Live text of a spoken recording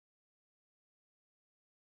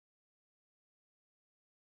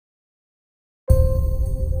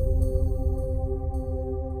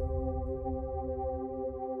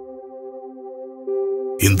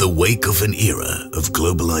In the wake of an era of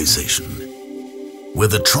globalization, where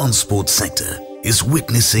the transport sector is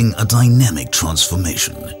witnessing a dynamic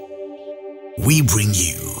transformation, we bring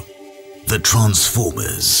you the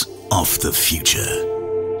Transformers of the future.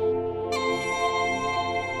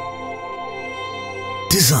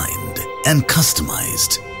 Designed and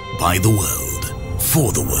customized by the world,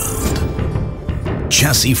 for the world.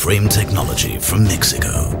 Chassis frame technology from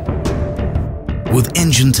Mexico, with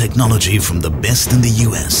engine technology from the best in the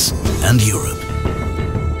US and Europe.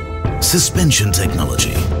 Suspension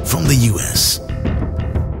technology from the US.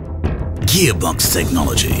 Gearbox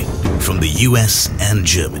technology from the US and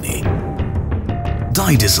Germany.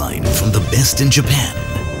 Die design from the best in Japan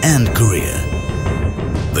and Korea.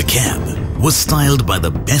 The cab was styled by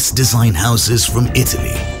the best design houses from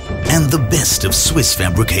Italy and the best of Swiss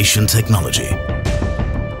fabrication technology.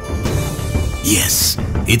 Yes,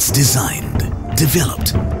 it's designed,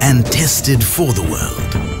 developed and tested for the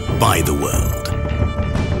world, by the world.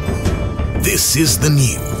 This is the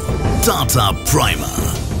new Tata Prima.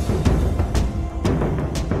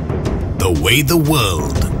 The way the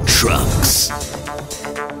world trucks.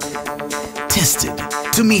 Tested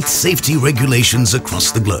to meet safety regulations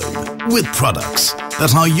across the globe with products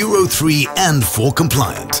that are Euro 3 and 4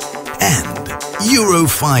 compliant and Euro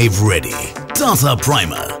 5 ready. Tata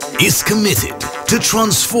Prima is committed to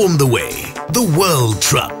transform the way the world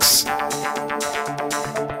trucks.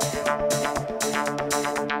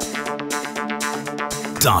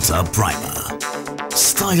 Tata Prima.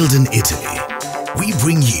 Styled in Italy, we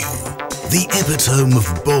bring you the epitome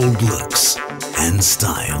of bold looks and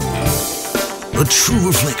style. A true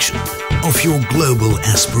reflection of your global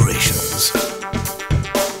aspirations.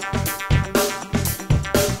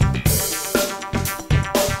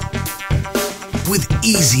 With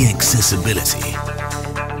easy accessibility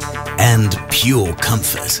and pure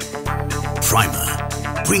comfort, Prima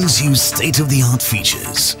brings you state-of-the-art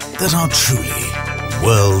features that are truly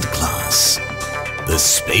world-class. The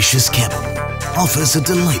spacious cabin offers a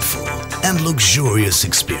delightful and luxurious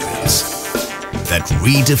experience that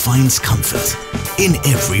redefines comfort in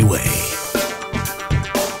every way,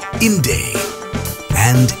 in day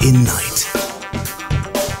and in night.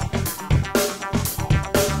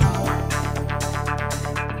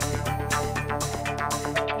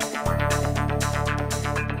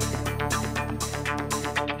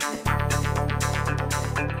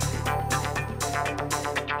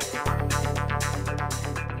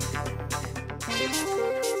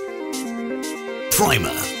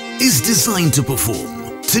 Prima is designed to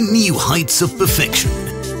perform to new heights of perfection.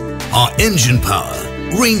 Our engine power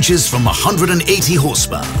ranges from 180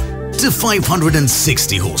 horsepower to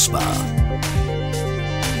 560 horsepower.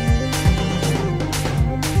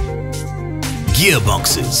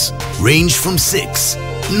 Gearboxes range from 6,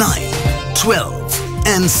 9, 12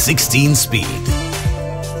 and 16 speed.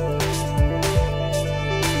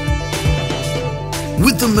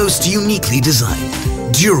 With the most uniquely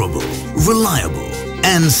designed, durable, reliable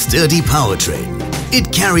and sturdy powertrain,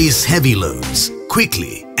 it carries heavy loads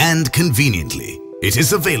quickly and conveniently. It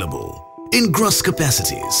is available in gross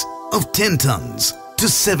capacities of 10 tons to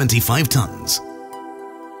 75 tons.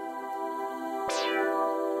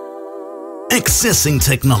 Accessing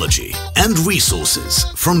technology and resources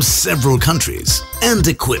from several countries and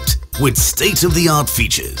equipped with state-of-the-art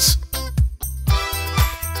features.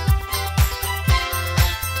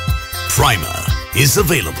 Prima is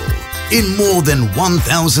available in more than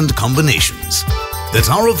 1,000 combinations that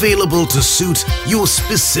are available to suit your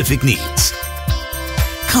specific needs.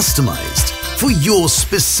 Customized for your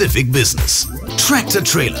specific business. Tractor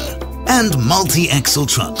trailer and multi-axle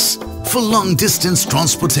trucks for long-distance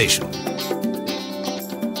transportation.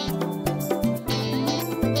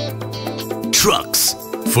 Trucks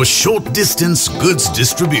for short-distance goods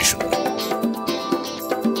distribution.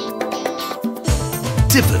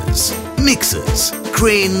 Tippers, mixers,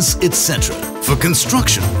 cranes, etc. for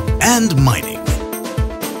construction and mining.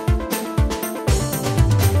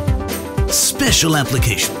 Special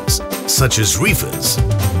applications such as reefers,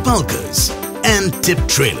 bulkers and tip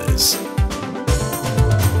trailers.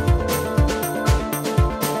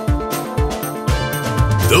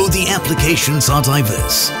 Though the applications are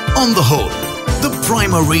diverse, on the whole, the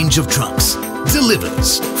Prima range of trucks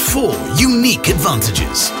delivers 4 unique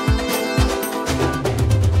advantages.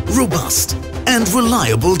 Robust and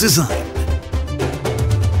reliable design.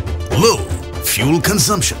 Low fuel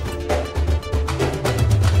consumption.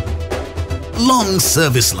 Long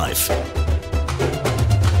service life.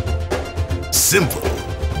 Simple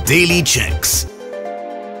daily checks.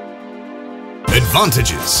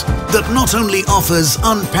 Advantages that not only offers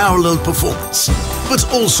unparalleled performance, but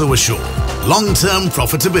also assure long-term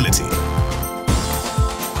profitability.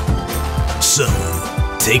 So,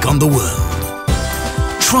 take on the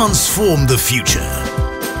world. Transform the future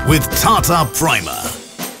with Tata Prima.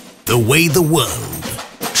 The way the world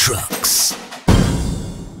trucks.